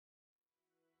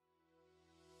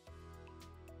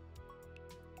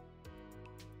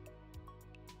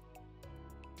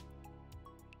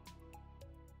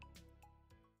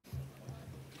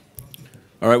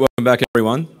Welcome back,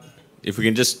 everyone. If we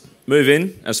can just move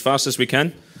in as fast as we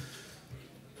can.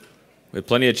 We have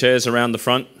plenty of chairs around the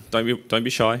front. Don't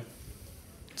be shy.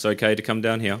 It's okay to come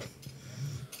down here.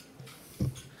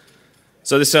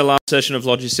 So this is our last session of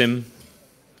LogiSYM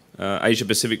Asia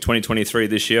Pacific 2023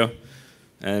 this year.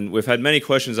 And we've had many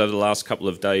questions over the last couple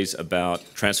of days about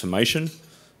transformation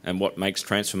and what makes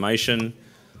transformation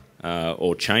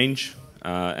or change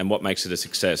and what makes it a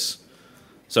success.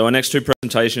 So our next two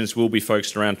presentations will be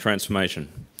focused around transformation.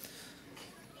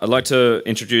 I'd like to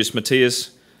introduce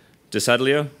Matthias de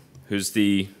Saedeleer, who's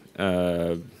the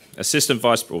serves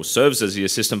as the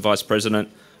Assistant Vice President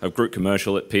of Group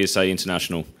Commercial at PSA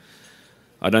International.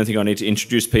 I don't think I need to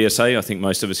introduce PSA. I think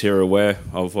most of us here are aware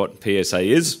of what PSA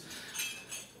is.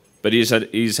 But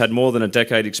he's had more than a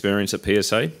decade experience at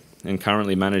PSA and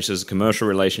currently manages commercial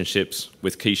relationships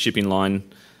with key shipping line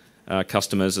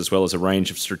customers, as well as a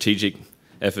range of strategic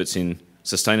efforts in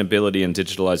sustainability and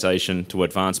digitalization to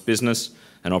advance business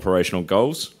and operational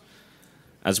goals,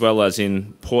 as well as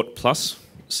in Port Plus,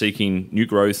 seeking new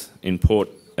growth in port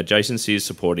adjacencies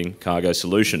supporting cargo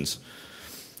solutions.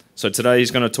 So today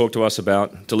he's going to talk to us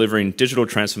about delivering digital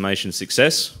transformation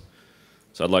success.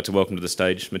 So I'd like to welcome to the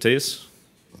stage Matthias.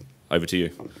 Over to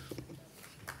you.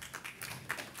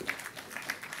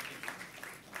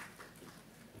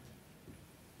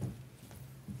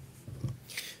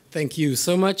 Thank you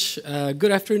so much.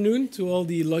 Good afternoon to all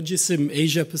the LogiSYM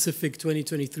Asia Pacific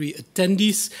 2023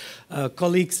 attendees,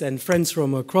 colleagues and friends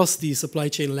from across the supply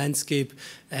chain landscape,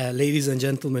 ladies and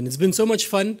gentlemen. It's been so much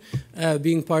fun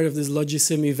being part of this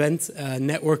LogiSYM event,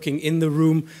 networking in the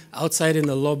room, outside in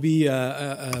the lobby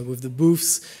with the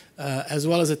booths, as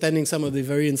well as attending some of the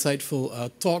very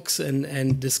insightful talks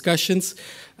and discussions.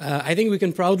 I think we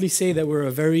can proudly say that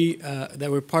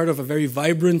we're part of a very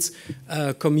vibrant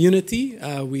community.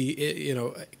 We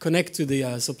connect to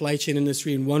the supply chain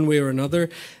industry in one way or another.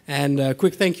 And a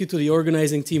quick thank you to the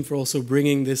organizing team for also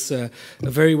bringing this a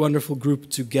very wonderful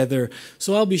group together.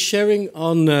 So I'll be sharing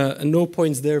on no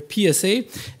points there PSA,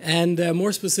 and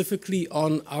more specifically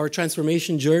on our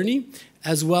transformation journey,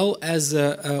 as well as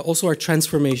also our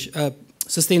transformation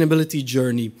sustainability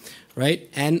journey, right?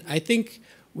 And I think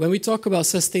when we talk about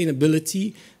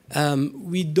sustainability,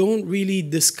 we don't really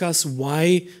discuss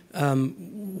why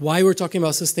we're talking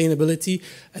about sustainability.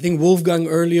 I think Wolfgang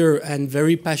earlier and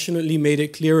very passionately made it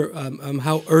clear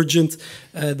how urgent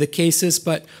the case is,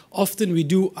 but often we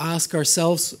do ask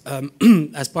ourselves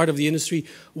as part of the industry,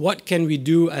 what can we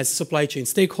do as supply chain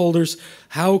stakeholders?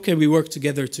 How can we work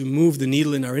together to move the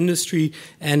needle in our industry?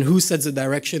 And who sets the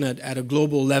direction at a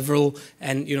global level?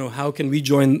 And how can we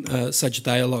join such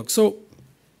dialogue? So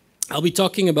I'll be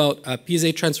talking about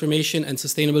PSA transformation and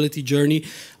sustainability journey.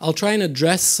 I'll try and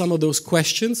address some of those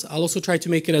questions. I'll also try to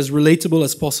make it as relatable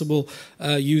as possible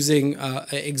using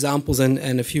examples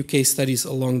and a few case studies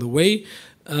along the way.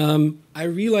 I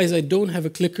realize I don't have a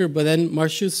clicker, but then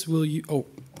Marcius, will you? Oh,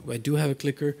 I do have a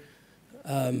clicker.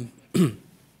 I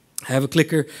have a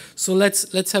clicker. So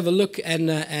let's have a look and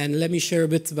let me share a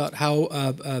bit about how.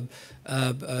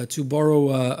 To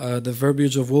borrow the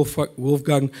verbiage of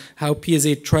Wolfgang, how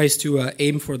PSA tries to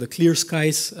aim for the clear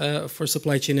skies for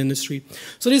supply chain industry.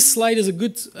 So this slide is a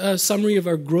good summary of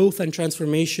our growth and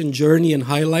transformation journey and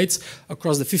highlights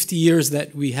across the 50 years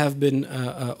that we have been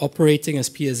operating as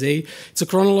PSA. It's a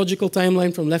chronological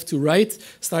timeline from left to right,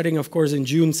 starting, of course, in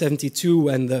June '72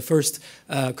 when the first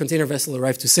container vessel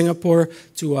arrived to Singapore,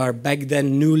 to our back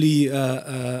then newly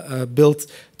built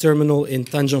terminal in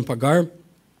Tanjung Pagar.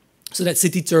 So that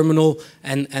city terminal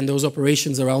and those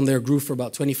operations around there grew for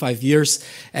about 25 years,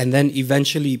 and then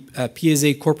eventually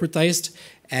PSA corporatized.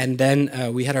 And then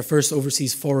we had our first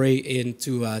overseas foray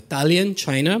into Dalian,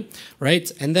 China,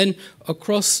 right? And then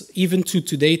across, even to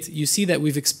date, you see that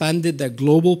we've expanded that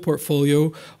global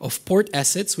portfolio of port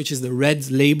assets, which is the red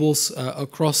labels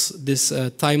across this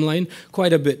timeline,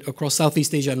 quite a bit across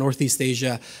Southeast Asia, Northeast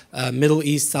Asia, Middle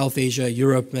East, South Asia,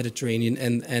 Europe, Mediterranean,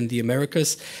 and the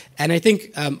Americas. And I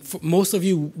think most of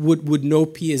you would know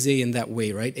PSA in that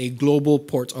way, right? A global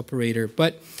port operator.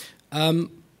 But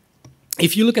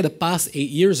if you look at the past 8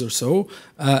 years or so,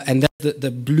 and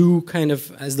the blue kind of,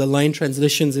 as the line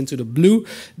transitions into the blue,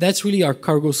 that's really our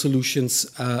cargo solutions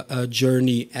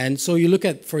journey. And so you look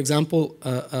at, for example,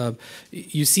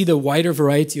 you see the wider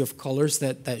variety of colors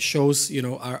that shows,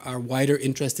 our wider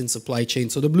interest in supply chain.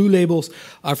 So the blue labels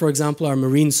are, for example, our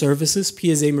marine services.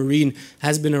 PSA Marine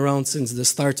has been around since the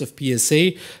start of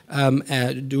PSA,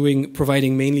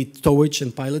 providing mainly towage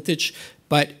and pilotage.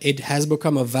 But it has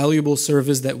become a valuable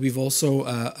service that we've also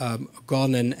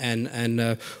gone and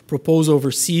propose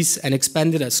overseas and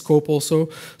expand it at scope also.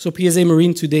 So PSA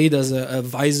Marine today does a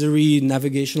advisory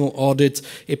navigational audit.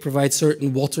 It provides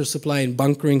certain water supply and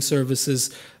bunkering services,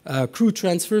 crew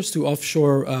transfers to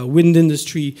offshore wind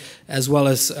industry, as well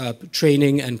as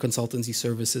training and consultancy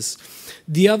services.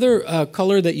 The other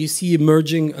color that you see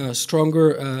emerging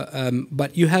stronger,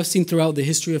 but you have seen throughout the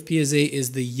history of PSA,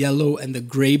 is the yellow and the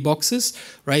gray boxes,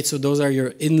 right? So those are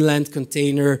your inland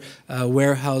container,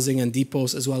 warehousing and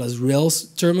depots, as well as rails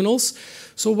terminals.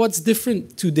 So what's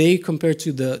different today compared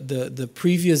to the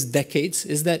previous decades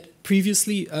is that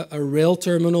previously a rail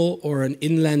terminal or an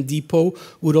inland depot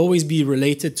would always be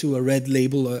related to a red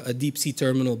label, a deep sea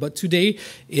terminal. But today,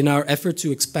 in our effort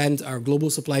to expand our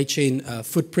global supply chain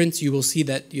footprint, you will see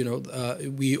that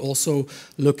we also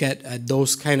look at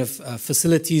those kind of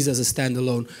facilities as a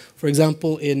standalone. For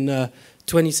example, in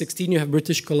 2016, you have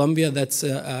British Columbia, that's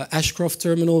Ashcroft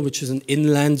Terminal, which is an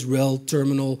inland rail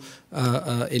terminal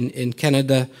in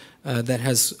Canada that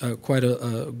has quite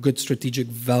a good strategic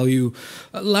value.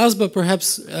 Last but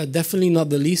perhaps definitely not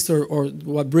the least, or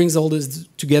what brings all this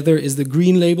together, is the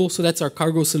green label. So that's our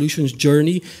cargo solutions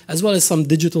journey, as well as some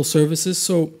digital services.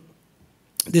 So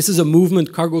this is a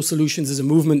movement, Cargo Solutions is a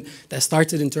movement that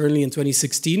started internally in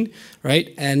 2016,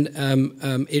 right? And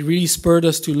it really spurred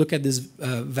us to look at these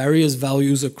various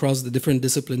values across the different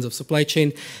disciplines of supply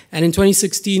chain. And in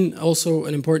 2016, also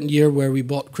an important year where we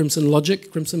bought Crimson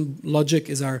Logic. Crimson Logic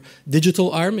is our digital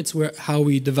arm. It's how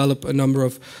we develop a number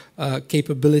of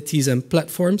capabilities and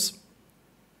platforms.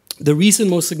 The recent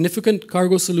most significant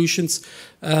Cargo Solutions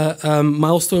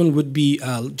milestone would be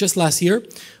just last year,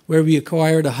 where we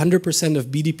acquired 100% of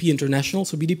BDP International.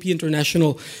 So BDP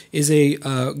International is a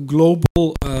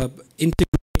global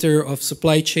integrator of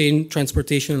supply chain,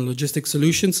 transportation, and logistics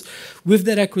solutions. With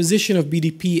that acquisition of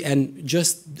BDP, and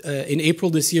just in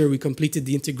April this year, we completed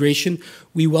the integration.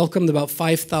 We welcomed about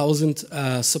 5,000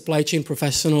 supply chain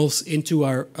professionals into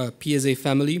our PSA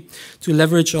family to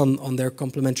leverage on their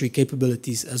complementary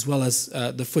capabilities, as well as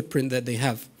the footprint that they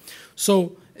have.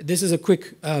 So this is a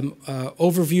quick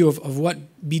overview of what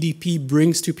BDP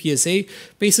brings to PSA.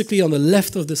 Basically, on the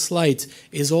left of the slide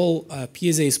is all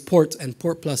PSA's Port and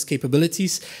Port Plus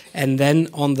capabilities. And then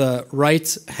on the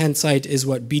right-hand side is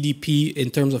what BDP, in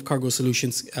terms of cargo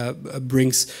solutions,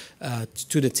 brings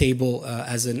to the table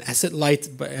as an asset-light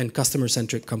and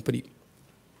customer-centric company.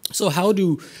 So how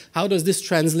does this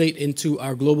translate into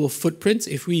our global footprint?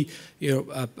 If we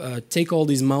take all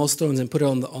these milestones and put it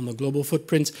on the global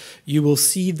footprint, you will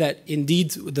see that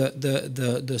indeed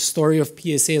the story of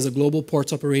PSA as a global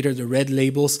port operator, the red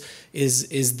labels,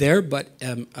 is there, but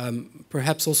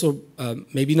perhaps also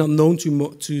maybe not known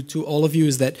to all of you,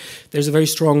 is that there's a very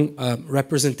strong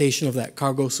representation of that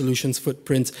cargo solutions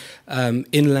footprint,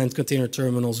 inland container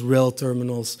terminals, rail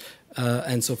terminals,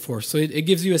 and so forth. So it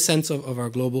gives you a sense of our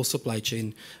global supply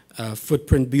chain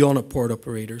footprint beyond a port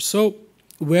operator. So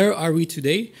where are we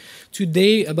today?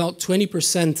 Today, about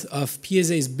 20% of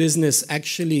PSA's business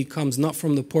actually comes not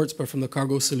from the ports, but from the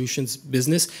cargo solutions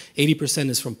business. 80%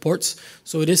 is from ports.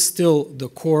 So it is still the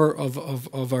core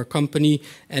of our company,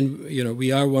 and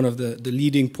we are one of the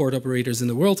leading port operators in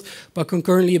the world. But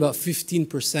concurrently, about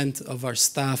 15% of our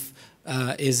staff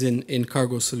is in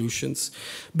cargo solutions.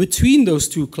 Between those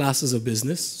two classes of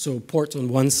business, so port on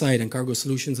one side and cargo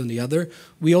solutions on the other,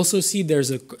 we also see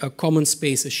there's a common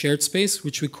space, a shared space,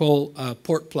 which we call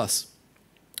Port Plus.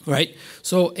 Right?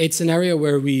 So it's an area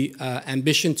where we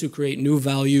ambition to create new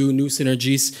value, new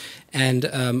synergies. And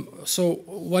so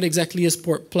what exactly is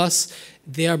Port Plus?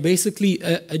 They are basically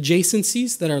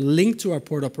adjacencies that are linked to our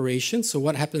port operations. So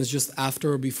what happens just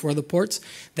after or before the ports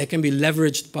that can be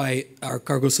leveraged by our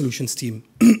cargo solutions team.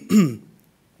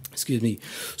 Excuse me.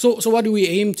 So what do we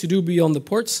aim to do beyond the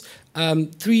ports?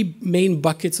 Three main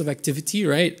buckets of activity,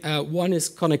 right? One is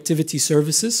connectivity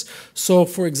services. So,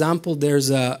 for example, there's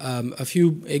a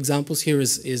few examples here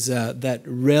is that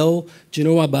rail,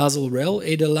 Genoa-Basel rail.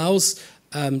 It allows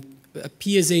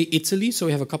PSA Italy, so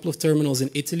we have a couple of terminals in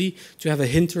Italy, to have a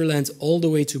hinterland all the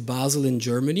way to Basel in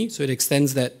Germany. So it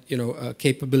extends that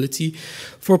capability.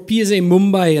 For PSA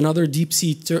Mumbai, another deep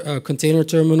sea container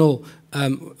terminal,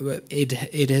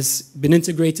 it has been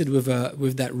integrated with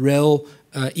that rail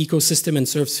ecosystem and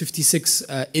serves 56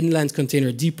 inland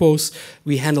container depots.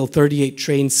 We handle 38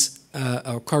 trains,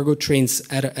 our cargo trains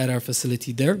at our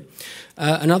facility there.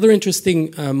 Another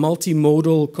interesting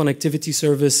multimodal connectivity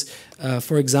service,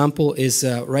 for example, is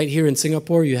right here in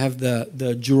Singapore. You have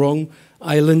the Jurong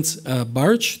Island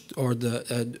barge, or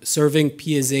the serving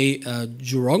PSA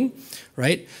Jurong,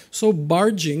 right? So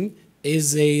barging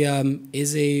is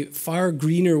a far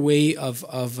greener way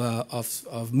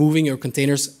of moving your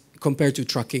containers compared to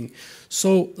trucking.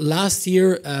 So last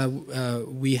year,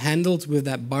 we handled with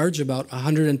that barge about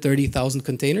 130,000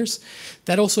 containers.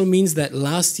 That also means that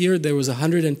last year there was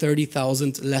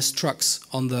 130,000 less trucks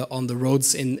on the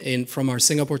roads from our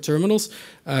Singapore terminals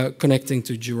connecting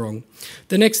to Jurong.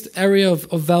 The next area of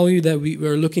value that we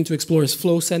are looking to explore is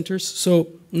flow centers. So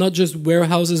not just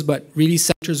warehouses, but really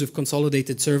centers of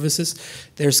consolidated services.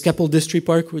 There's Keppel District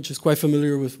Park, which is quite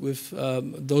familiar with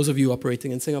those of you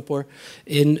operating in Singapore.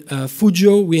 In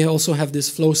Fuzhou, we also have this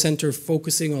flow center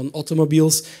focusing on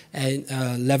automobiles and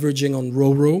leveraging on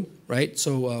Ro-Ro, right?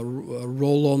 So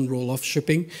roll-on, roll-off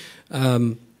shipping.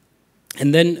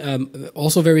 And then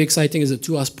also very exciting is the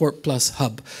Tuas Port Plus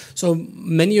hub. So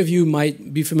many of you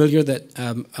might be familiar that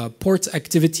port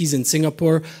activities in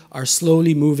Singapore are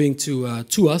slowly moving to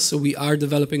Tuas. So we are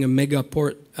developing a mega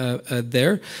port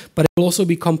there, but it will also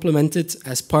be complemented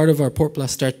as part of our Port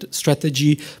Plus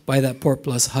strategy by that Port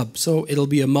Plus hub. So it'll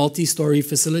be a multi-story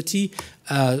facility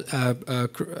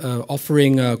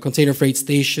offering container freight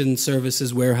station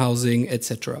services, warehousing,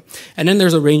 etc. And then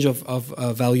there's a range of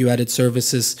value-added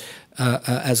services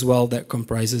as well that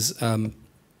comprises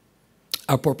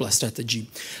our Port Plus strategy.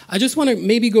 I just want to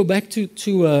maybe go back to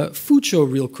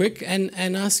Fuzhou real quick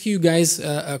and ask you guys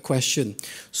a question.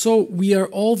 So we are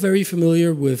all very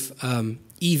familiar with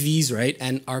EVs, right?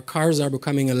 And our cars are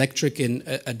becoming electric in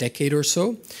a decade or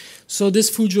so. So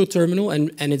this Fuzhou terminal,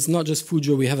 and it's not just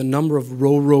Fuzhou, we have a number of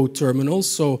Ro-Ro terminals.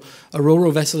 So a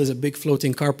Ro-Ro vessel is a big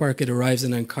floating car park. It arrives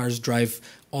and then cars drive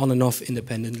on and off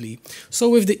independently. So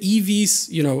with the EVs,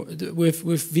 you know,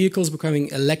 with vehicles becoming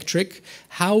electric,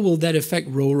 how will that affect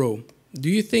Ro-Ro? Do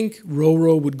you think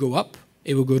Ro-Ro would go up,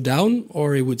 it would go down,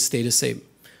 or it would stay the same?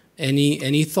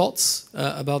 Any thoughts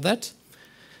about that?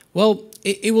 Well,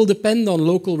 it will depend on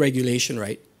local regulation,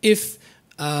 right? If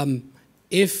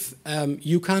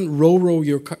you can't Ro-Ro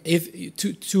your car,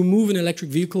 to move an electric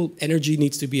vehicle, energy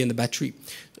needs to be in the battery.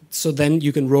 So then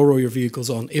you can Ro-Ro your vehicles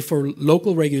on. If for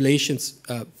local regulations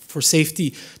for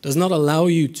safety does not allow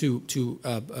you to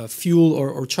fuel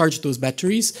or charge those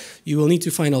batteries, you will need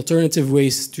to find alternative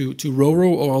ways to Ro-Ro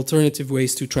or alternative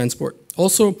ways to transport.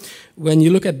 Also, when you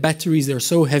look at batteries, they're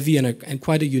so heavy and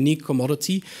quite a unique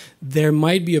commodity, there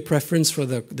might be a preference for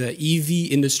the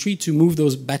EV industry to move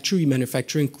those battery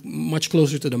manufacturing much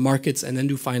closer to the markets and then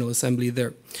do final assembly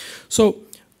there. So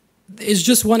it's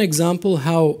just one example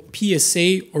how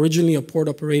PSA, originally a port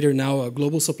operator, now a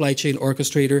global supply chain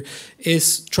orchestrator,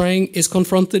 is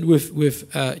confronted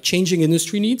with changing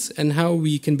industry needs and how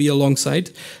we can be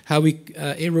alongside.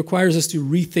 It requires us to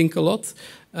rethink a lot.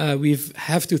 We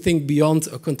have to think beyond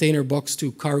a container box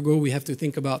to cargo. We have to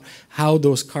think about how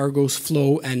those cargoes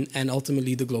flow and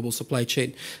ultimately the global supply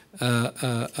chain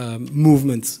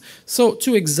movements. So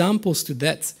 2 examples to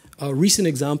that. Recent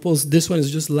examples, this one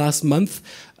is just last month.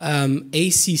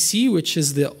 ACC, which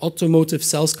is the automotive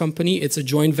cells company, it's a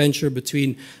joint venture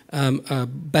between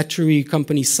battery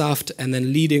company Saft and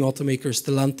then leading automakers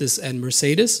Stellantis and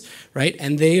Mercedes, right?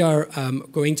 And they are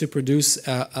going to produce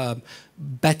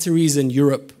batteries in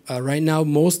Europe. Right now,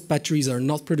 most batteries are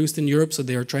not produced in Europe, so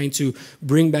they are trying to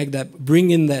bring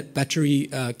in that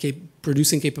battery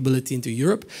producing capability into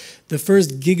Europe. The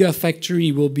first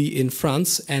gigafactory will be in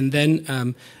France, and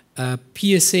then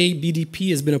PSA BDP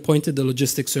has been appointed the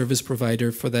logistics service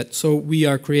provider for that. So we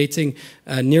are creating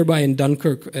nearby in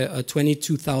Dunkirk a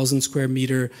 22,000 square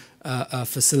meter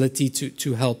facility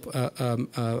to help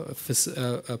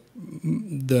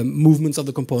the movements of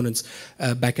the components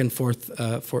back and forth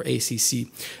for ACC.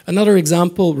 Another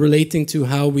example relating to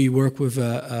how we work with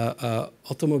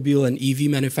automobile and EV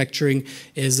manufacturing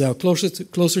is closer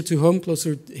to home,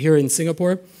 closer here in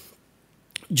Singapore.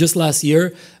 Just last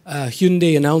year,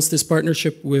 Hyundai announced this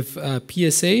partnership with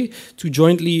PSA to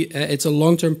jointly, it's a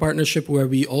long-term partnership where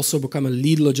we also become a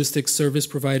lead logistics service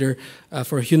provider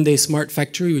for Hyundai Smart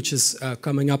Factory, which is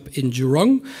coming up in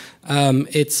Jurong.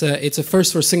 It's a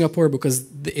first for Singapore because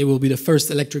it will be the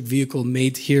first electric vehicle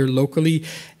made here locally.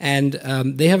 And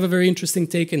they have a very interesting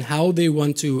take in how they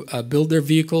want to build their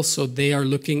vehicles. So they are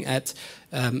looking at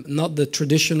not the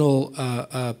traditional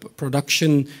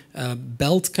production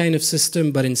belt kind of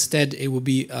system, but instead it will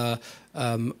be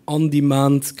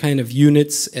on-demand kind of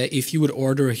units. If you would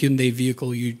order a Hyundai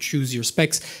vehicle, you choose your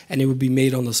specs, and it would be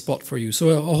made on the spot for you. So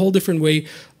a whole different way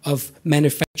of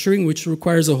manufacturing, which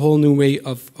requires a whole new way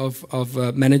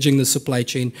of managing the supply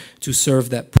chain to serve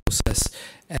that process.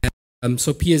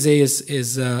 So PSA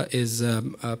is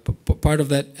part of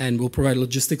that and will provide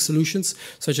logistics solutions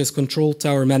such as control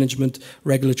tower management,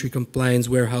 regulatory compliance,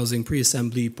 warehousing,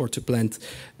 pre-assembly, port-to-plant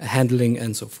handling,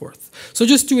 and so forth. So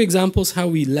just 2 examples how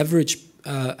we leverage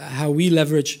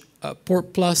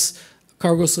Port Plus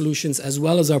cargo solutions, as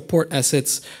well as our port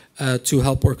assets to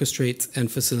help orchestrate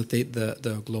and facilitate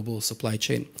the global supply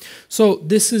chain. So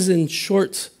this is in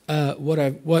short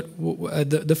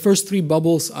the first three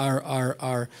bubbles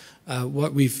are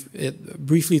what we've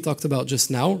briefly talked about just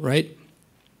now, right?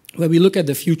 When we look at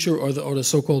the future or the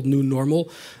so-called new normal,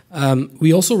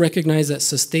 we also recognize that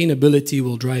sustainability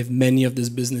will drive many of these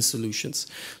business solutions.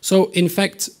 So, in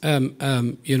fact,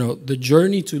 the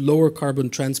journey to lower carbon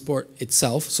transport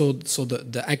itself, so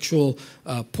the actual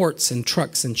ports and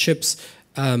trucks and ships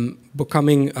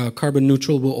becoming carbon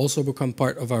neutral will also become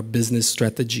part of our business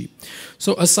strategy.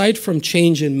 So aside from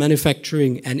change in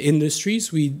manufacturing and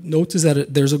industries, we notice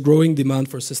that there's a growing demand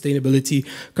for sustainability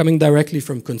coming directly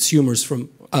from consumers, from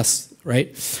us,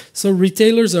 right? So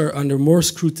retailers are under more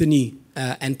scrutiny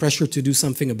and pressure to do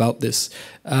something about this.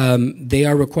 They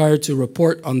are required to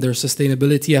report on their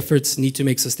sustainability efforts, need to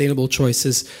make sustainable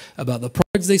choices about the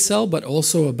products they sell, but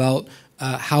also about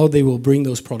how they will bring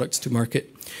those products to market.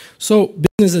 So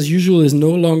business as usual is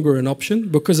no longer an option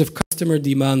because of customer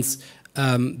demands.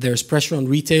 There's pressure on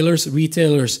retailers.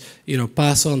 Retailers,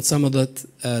 pass on some of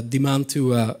that demand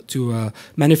to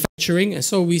manufacturing, and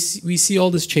so we see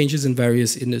all these changes in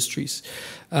various industries.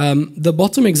 The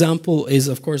bottom example is,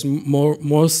 of course,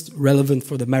 most relevant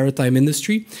for the maritime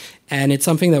industry, and it's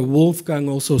something that Wolfgang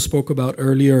also spoke about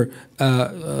earlier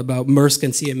about Maersk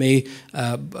and CMA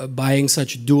buying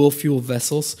such dual fuel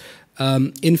vessels.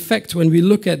 In fact, when we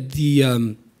look at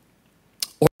the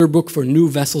order book for new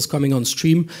vessels coming on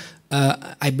stream,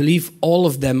 I believe all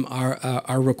of them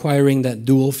are requiring that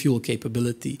dual fuel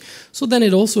capability. So then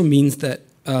it also means that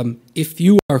if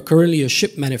you are currently a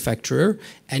ship manufacturer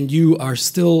and you are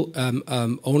still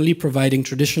only providing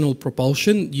traditional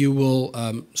propulsion, you will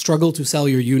struggle to sell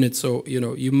your unit. So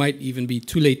you might even be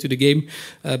too late to the game,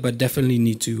 but definitely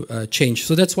need to change.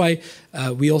 So that's why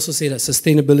we also say that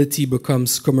sustainability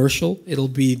becomes commercial. It'll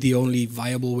be the only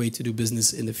viable way to do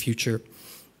business in the future.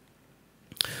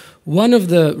 One of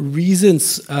the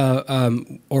reasons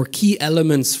or key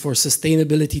elements for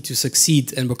sustainability to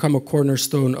succeed and become a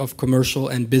cornerstone of commercial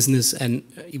and business and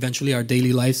eventually our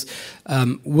daily lives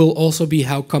will also be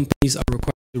how companies are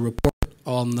required to report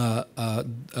on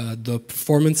the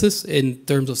performances in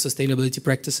terms of sustainability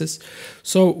practices.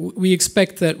 So we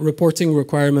expect that reporting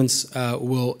requirements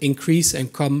will increase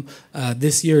and come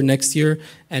this year, next year,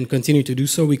 and continue to do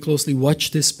so. We closely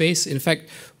watch this space. In fact,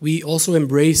 we also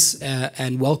embrace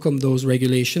and welcome those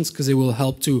regulations because it will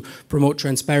help to promote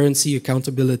transparency,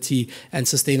 accountability, and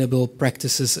sustainable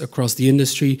practices across the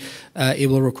industry. It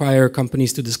will require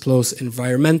companies to disclose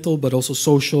environmental, but also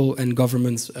social and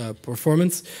governance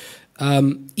performance.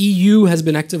 EU has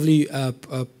been actively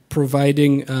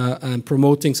providing and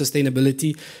promoting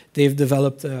sustainability. They've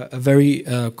developed a very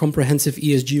comprehensive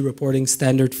ESG reporting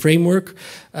standard framework.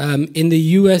 In the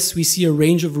US, we see a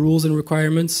range of rules and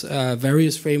requirements.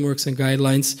 Various frameworks and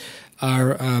guidelines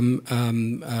are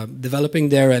developing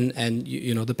there, and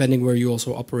depending where you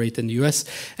also operate in the US.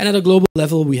 And at a global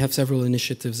level, we have several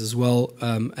initiatives as well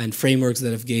and frameworks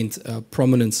that have gained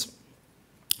prominence.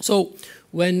 So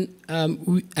when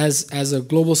as a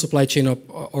global supply chain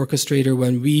orchestrator,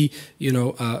 when we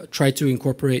try to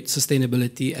incorporate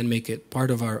sustainability and make it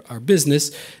part of our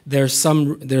business, there's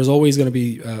always going to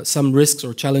be some risks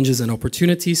or challenges and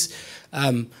opportunities.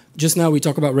 Just now we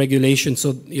talk about regulation,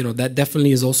 so that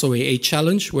definitely is also a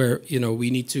challenge where we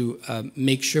need to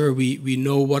make sure we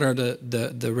know what are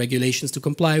the regulations to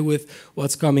comply with,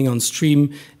 what's coming on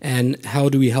stream, and how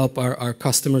do we help our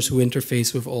customers who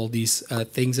interface with all these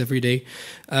things every day.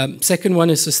 Second one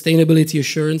is sustainability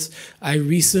assurance. I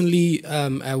recently,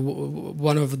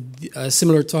 one of a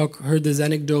similar talk, heard this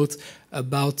anecdote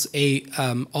about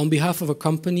on behalf of a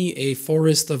company, a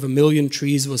forest of 1 million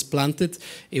trees was planted.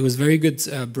 It was very good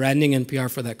branding and PR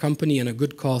for that company and a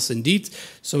good cause indeed.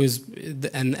 So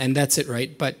and that's it,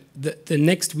 right? But the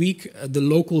next week, the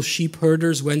local sheep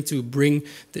herders went to bring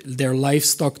their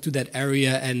livestock to that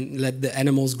area and let the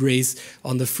animals graze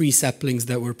on the free saplings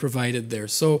that were provided there.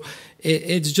 So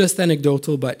it's just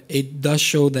anecdotal, but it does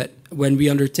show that when we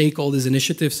undertake all these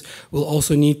initiatives, we'll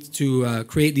also need to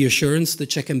create the assurance, the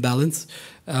check and balance,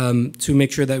 to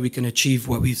make sure that we can achieve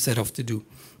what we've set off to do.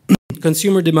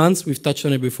 Consumer demands, we've touched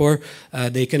on it before,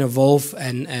 they can evolve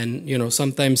and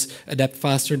sometimes adapt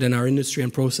faster than our industry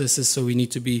and processes, so we need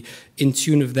to be in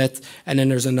tune with that. And then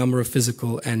there's a number of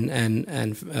physical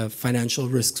and financial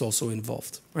risks also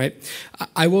involved, right?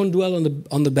 I won't dwell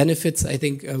on the benefits. I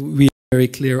think we are very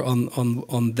clear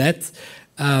on that.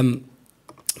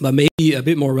 But maybe a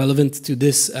bit more relevant to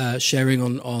this sharing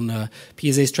on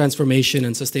PSA's transformation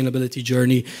and sustainability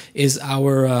journey is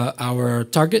our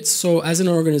targets. So as an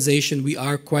organization, we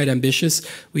are quite ambitious.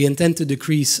 We intend to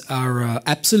decrease our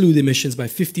absolute emissions by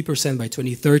 50% by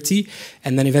 2030,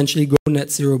 and then eventually go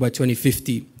net zero by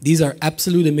 2050. These are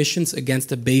absolute emissions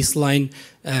against a baseline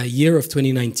year of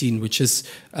 2019, which is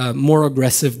more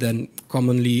aggressive than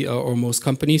commonly or most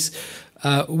companies.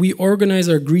 We organize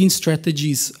our green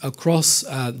strategies across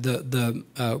the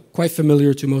quite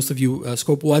familiar to most of you,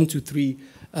 Scope 1 to 3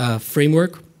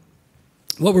 framework.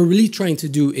 What we're really trying to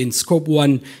do in Scope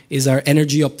 1 is our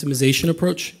energy optimization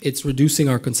approach. It's reducing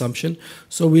our consumption.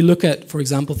 So we look at, for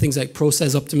example, things like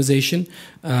process optimization,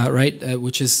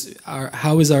 which is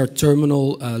how is our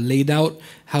terminal laid out?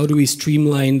 How do we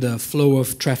streamline the flow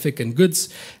of traffic and goods?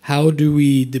 How do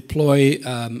we deploy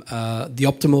the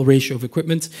optimal ratio of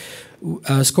equipment?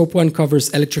 Scope 1 covers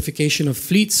electrification of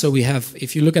fleets. So we have,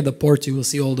 if you look at the port, you will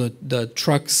see all the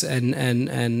trucks and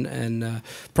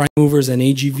prime movers and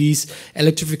AGVs.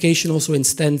 Electrification also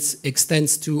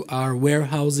extends to our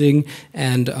warehousing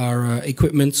and our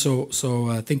equipment. So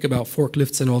think about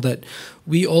forklifts and all that.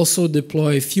 We also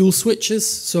deploy fuel switches.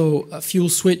 So a fuel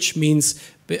switch means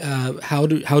how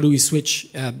do we switch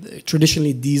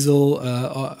traditionally diesel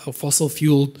or fossil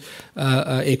fueled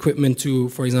equipment to,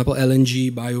 for example,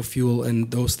 LNG, biofuel,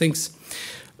 and those things.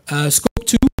 Scope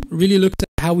 2 really looks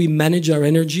at how we manage our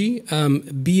energy,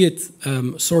 be it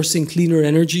sourcing cleaner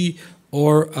energy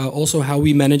or also how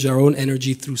we manage our own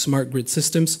energy through smart grid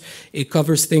systems. It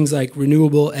covers things like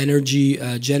renewable energy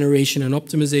generation and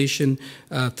optimization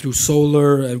through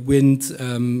solar, wind,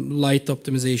 light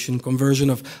optimization, conversion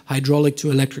of hydraulic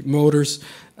to electric motors.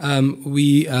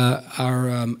 We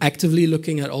are actively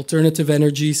looking at alternative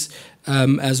energies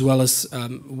as well as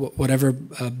whatever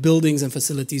buildings and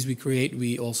facilities we create.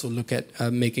 We also look at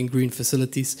making green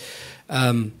facilities.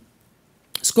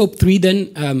 Scope 3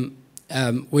 then,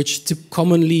 which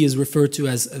commonly is referred to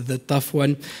as the tough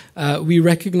one. We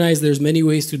recognize there's many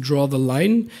ways to draw the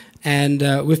line, and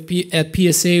at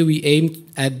PSA we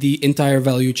aim at the entire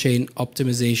value chain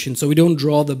optimization. So we don't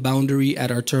draw the boundary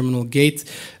at our terminal gate.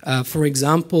 For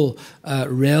example,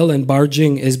 rail and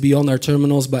barging is beyond our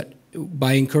terminals, but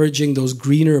by encouraging those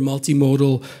greener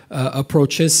multimodal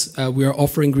approaches, we are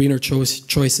offering greener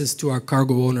choices to our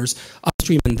cargo owners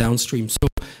upstream and downstream. So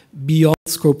beyond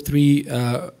Scope 3,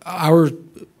 our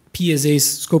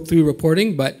PSA's Scope 3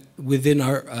 reporting, but within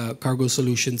our cargo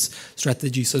solutions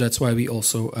strategy. So that's why we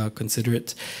also consider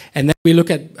it. And then we look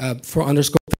at, under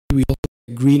Scope 3, we look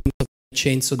at green supply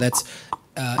chain. So that's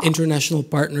international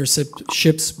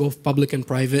partnerships, both public and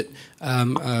private,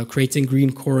 creating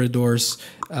green corridors,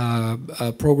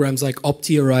 programs like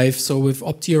OptiArrive. So with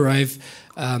OptiArrive,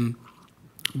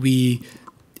 we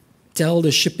tell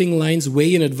the shipping lines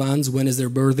way in advance when is their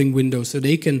berthing window, so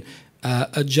they can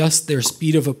adjust their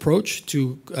speed of approach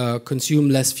to consume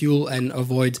less fuel and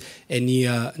avoid any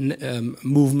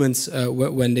movements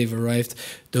when they've arrived,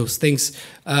 those things.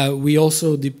 We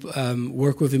also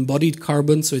work with embodied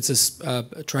carbon, so it's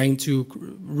trying to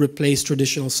replace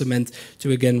traditional cement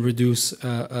to again reduce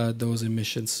those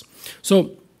emissions.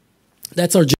 So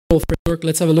that's our general framework.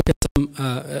 Let's have a look at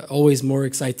some, always more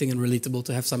exciting and relatable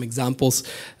to have some examples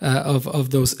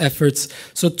of those efforts.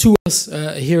 So TUAS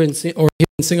here in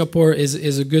Singapore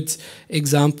is a good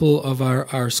example of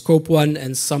our Scope 1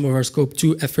 and some of our Scope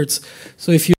 2 efforts.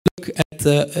 So if you look at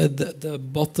the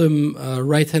bottom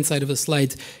right-hand side of the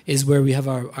slide is where we have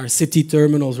our city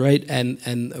terminals, right,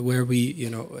 and where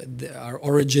we, our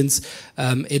origins.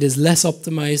 It is less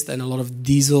optimized and a lot of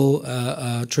diesel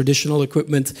traditional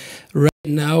equipment. Right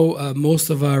now,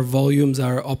 most of our volumes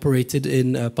are operated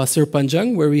in Pasir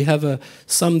Panjang, where we have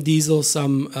some diesel,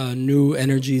 some new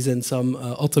energies, and some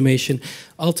automation.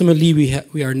 Ultimately,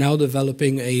 we are now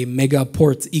developing a mega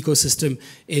port ecosystem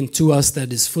in TUAS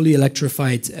that is fully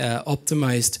electrified,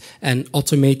 optimized, and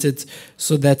automated.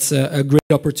 So that's a great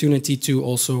opportunity to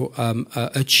also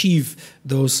achieve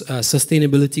those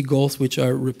sustainability goals, which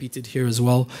are repeated here as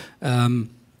well.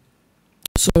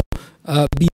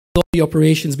 All the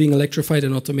operations being electrified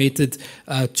and automated,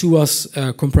 TUAS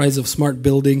comprise of smart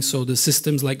buildings, so the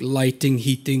systems like lighting,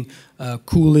 heating,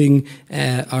 cooling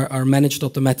are managed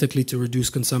automatically to reduce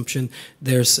consumption.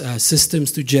 There's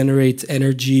systems to generate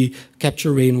energy,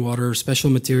 capture rainwater, special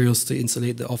materials to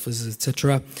insulate the offices,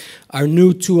 etc. Our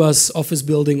new TUAS office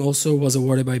building also was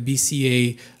awarded by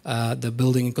BCA, the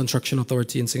Building and Construction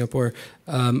Authority in Singapore,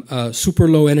 super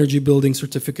low energy building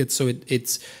certificate, so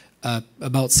it's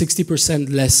about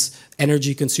 60% less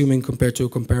energy consuming compared to a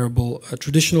comparable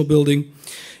traditional building.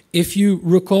 if you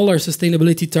recall our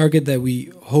sustainability target that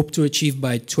we hope to achieve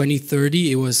by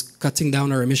 2030, it was cutting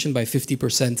down our emission by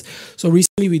 50%. So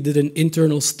recently we did an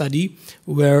internal study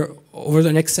where over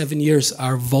the next 7 years,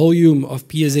 our volume of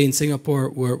PSA in Singapore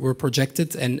were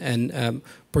projected and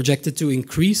projected to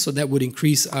increase, so that would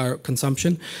increase our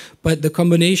consumption. But the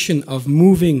combination of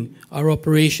moving our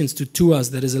operations to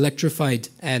TUAS that is electrified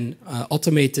and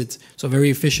automated, so very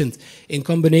efficient, in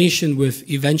combination with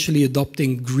eventually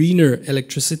adopting greener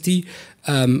electricity,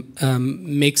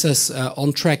 makes us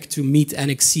on track to meet and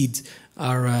exceed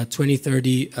our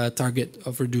 2030 target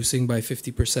of reducing by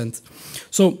 50%.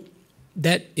 So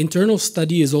that internal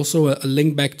study is also a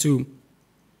link back to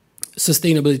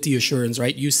sustainability assurance,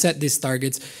 right? You set these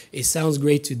targets. It sounds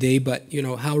great today, but you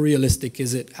know, how realistic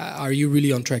is it? Are you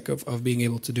really on track of being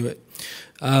able to do it?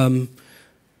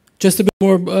 Just a bit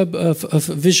more of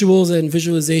visuals and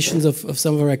visualizations of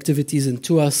some of our activities in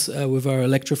TUAS with our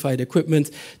electrified equipment.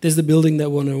 There's the building that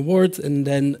won an award, and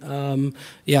then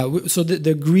so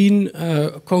the green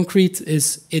concrete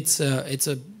it's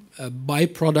a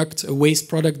byproduct, a waste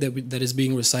product that is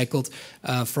being recycled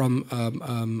from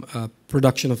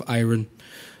production of iron.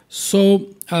 So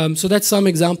that's some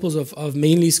examples of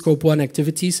mainly Scope 1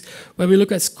 activities. When we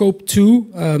look at Scope 2,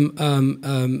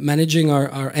 managing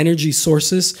our energy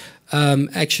sources,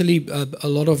 actually a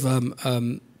lot of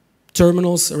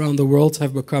terminals around the world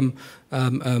have become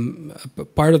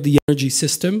part of the energy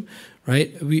system.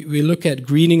 Right, we look at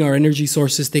greening our energy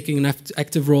sources, taking an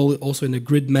active role also in the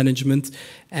grid management,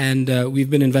 and we've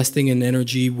been investing in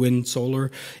energy, wind,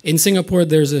 solar. In Singapore,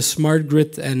 there's a smart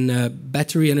grid and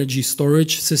battery energy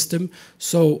storage system,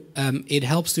 so it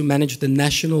helps to manage the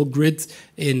national grid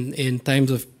in times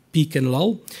of peak and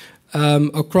lull.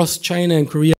 Across China and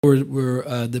Korea,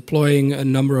 we're deploying a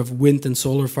number of wind and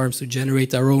solar farms to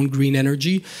generate our own green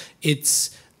energy.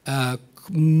 It's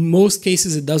most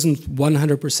cases it doesn't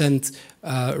 100%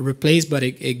 replace, but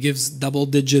it gives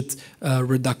double-digit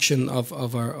reduction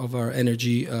of our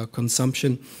energy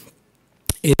consumption.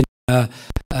 In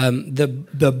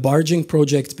the barging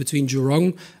project between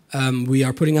Jurong, we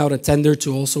are putting out a tender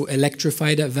to also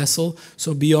electrify that vessel.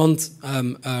 So beyond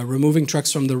removing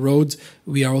trucks from the road,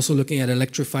 we are also looking at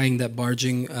electrifying that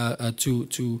barging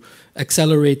to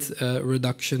accelerate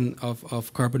reduction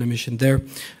of carbon emission there.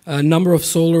 A number of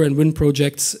solar and wind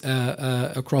projects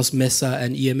across MESA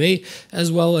and EMA, as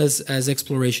well as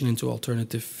exploration into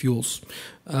alternative fuels.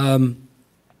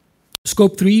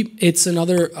 Scope 3, it's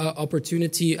another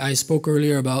opportunity. I spoke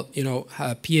earlier about, you know,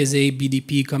 PSA,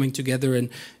 BDP coming together and,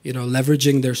 you know,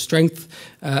 leveraging their strength.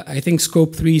 I think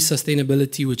Scope 3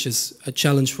 sustainability, which is a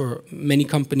challenge for many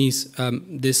companies,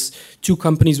 this two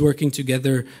companies working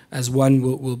together as one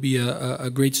will be a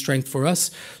great strength for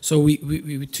us. So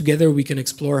we together we can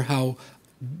explore how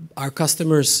our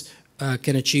customers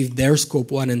can achieve their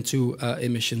Scope 1 and 2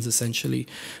 emissions, essentially.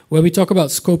 When we talk about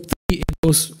Scope 3, it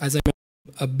goes, as I mentioned,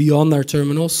 beyond our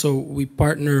terminals, so we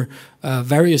partner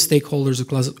various stakeholders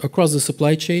across the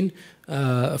supply chain,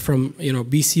 from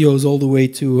BCOs all the way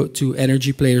to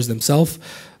energy players themselves,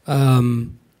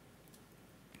 and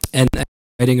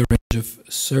providing a range of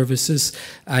services.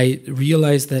 I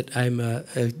realize that I'm a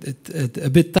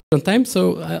bit tight on time,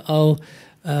 so I'll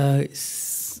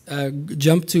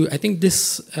jump to, I think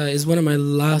this is one of my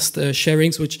last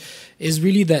sharings, which is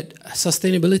really that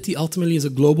sustainability ultimately is a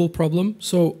global problem.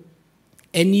 So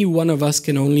any one of us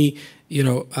can only,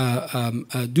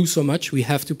 do so much. We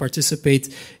have to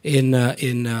participate in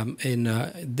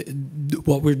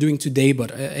what we're doing today,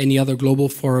 but any other global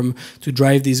forum to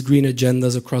drive these green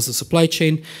agendas across the supply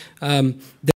chain. There's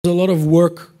a lot of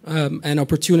work and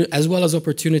opportunity, as well as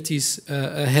opportunities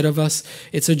ahead of us.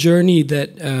 It's a journey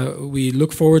that we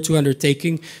look forward to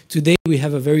undertaking. Today we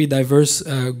have a very diverse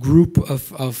group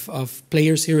of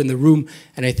players here in the room,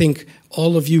 and I think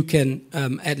all of you can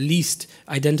at least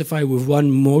identify with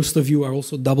one. Most of you are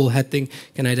also double-hatting,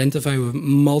 can identify with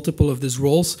multiple of these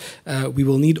roles. We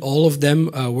will need all of them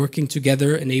working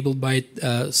together, enabled by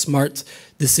smart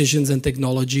decisions and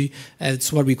technology.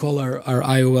 It's what we call our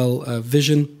IOL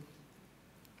vision.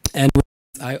 And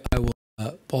I will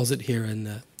pause it here,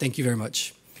 and thank you very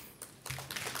much.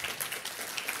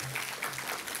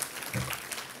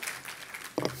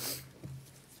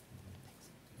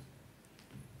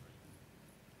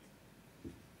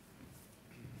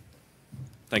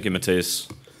 Thank you, Matthias.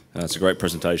 It's a great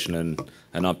presentation and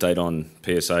an update on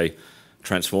PSA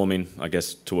transforming, I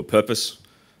guess, to a purpose,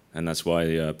 and that's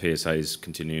why PSA is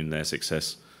continuing their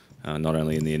success, not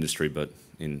only in the industry but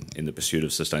in the pursuit of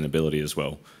sustainability as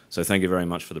well. So thank you very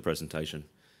much for the presentation.